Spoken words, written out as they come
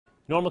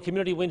Normal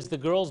Community wins the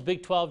girls'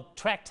 Big 12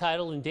 track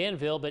title in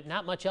Danville, but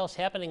not much else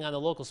happening on the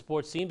local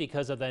sports scene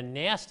because of the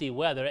nasty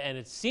weather, and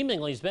it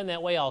seemingly has been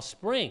that way all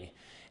spring.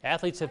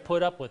 Athletes have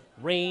put up with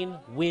rain,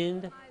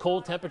 wind,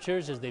 cold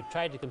temperatures as they've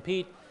tried to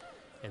compete.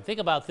 And think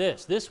about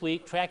this. This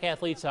week, track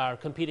athletes are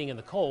competing in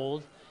the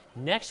cold.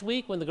 Next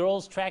week, when the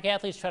girls' track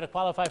athletes try to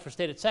qualify for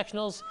state at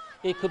sectionals,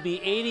 it could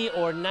be 80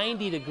 or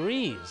 90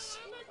 degrees.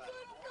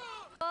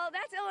 Well,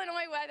 that's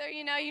Illinois weather,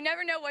 you know, you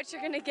never know what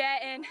you're going to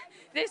get, and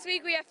this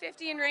week we have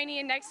 50 and rainy,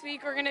 and next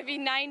week we're going to be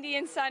 90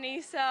 and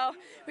sunny, so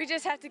we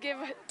just have to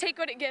take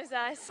what it gives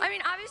us. I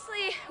mean,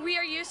 obviously we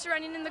are used to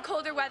running in the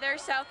colder weather,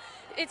 so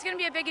it's going to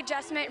be a big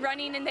adjustment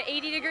running in the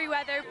 80-degree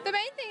weather. The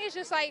main thing is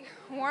just like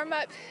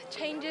warm-up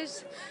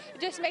changes,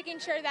 just making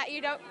sure that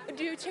you don't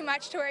do too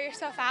much to wear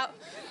yourself out.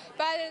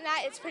 But other than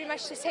that, it's pretty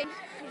much the same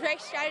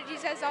race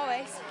strategies as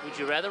always. Would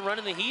you rather run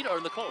in the heat or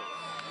in the cold?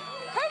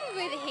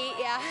 Probably the heat,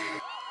 yeah.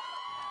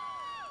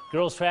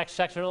 Girls track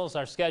sectionals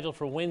are scheduled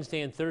for Wednesday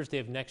and Thursday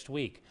of next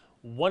week.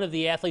 One of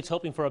the athletes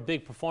hoping for a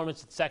big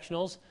performance at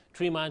sectionals,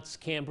 Tremont's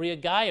Cambria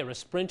Geyer, a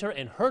sprinter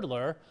and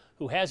hurdler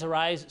who has her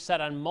eyes set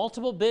on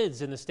multiple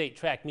bids in the state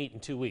track meet in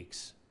 2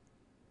 weeks.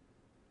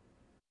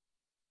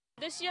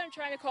 This year I'm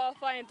trying to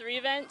qualify in 3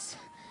 events,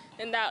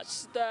 and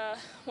that's the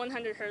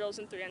 100 hurdles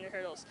and 300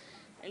 hurdles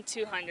and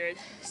 200.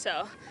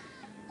 So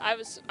I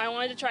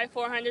wanted to try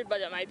 400,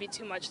 but it might be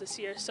too much this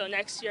year. So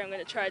next year I'm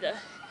going to try to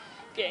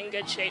get in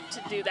good shape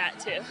to do that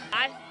too.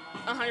 I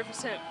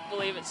 100%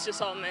 believe it's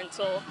just all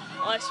mental,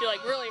 unless you're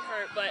like really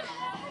hurt, but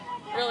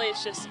really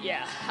it's just,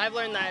 yeah, I've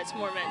learned that it's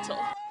more mental.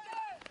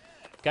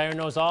 Geyer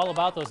knows all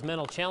about those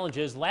mental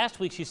challenges. Last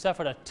week she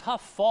suffered a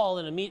tough fall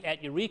in a meet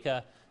at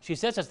Eureka. She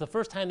says it's the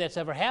first time that's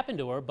ever happened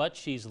to her, but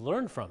she's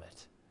learned from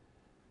it.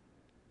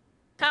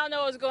 I don't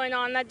know what was going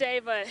on that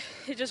day, but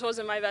it just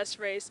wasn't my best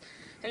race.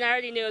 And I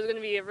already knew it was going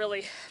to be a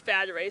really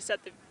bad race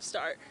at the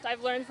start.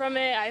 I've learned from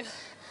it. I've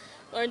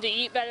learned to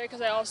eat better because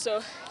I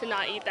also did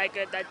not eat that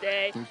good that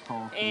day.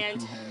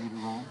 And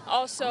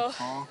also,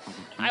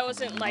 I was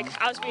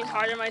being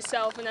hard on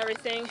myself and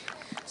everything.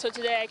 So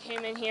today I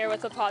came in here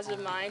with a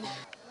positive mind.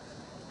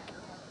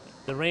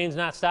 The rain's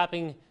not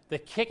stopping the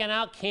Kicking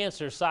Out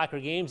Cancer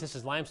soccer games. This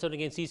is Limestone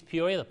against East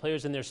Peoria. The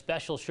players in their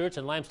special shirts,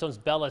 and Limestone's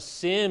Bella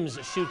Sims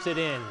shoots it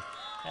in.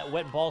 That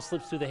wet ball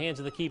slips through the hands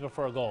of the keeper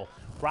for a goal.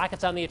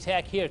 Rockets on the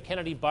attack here.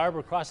 Kennedy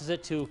Barber crosses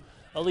it to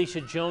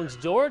Alicia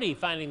Jones-Doherty,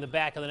 finding the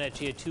back of the net.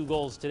 She had 2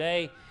 goals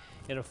today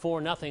in a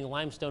 4-0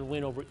 Limestone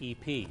win over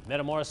EP.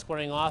 Metamora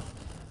squaring off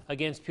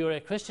against Peoria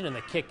Christian in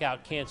the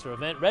Kick-Out Cancer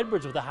event.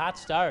 Redbirds with a hot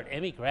start.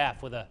 Emmy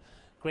Graff with a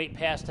great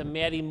pass to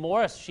Maddie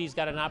Morris. She's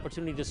got an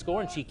opportunity to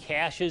score, and she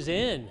cashes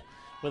in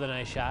with a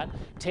nice shot.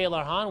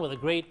 Taylor Hahn with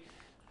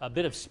a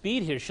bit of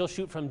speed here. She'll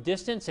shoot from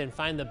distance and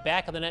find the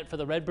back of the net for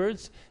the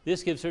Redbirds.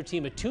 This gives her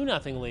team a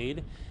 2-0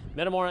 lead.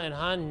 Metamora and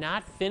Hahn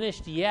not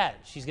finished yet.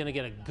 She's going to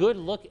get a good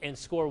look and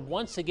score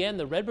once again.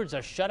 The Redbirds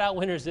are shutout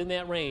winners in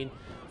that rain,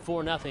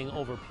 4-0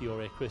 over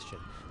Peoria Christian.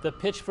 The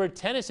Pitchford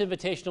Tennis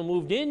Invitational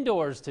moved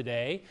indoors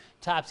today.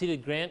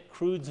 Top-seeded Grant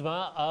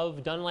Kruzma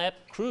of Dunlap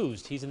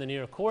cruised. He's in the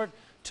near court.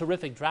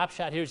 Terrific drop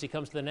shot here as he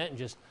comes to the net and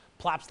just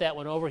plops that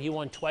one over. He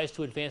won twice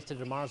to advance to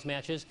tomorrow's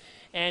matches.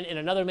 And in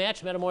another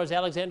match, Metamora's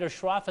Alexander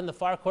Schroff in the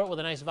far court with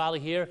a nice volley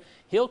here.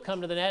 He'll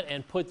come to the net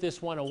and put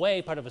this one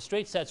away, part of a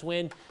straight sets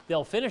win.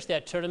 They'll finish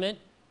that tournament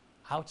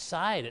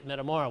outside at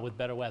Metamora with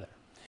better weather.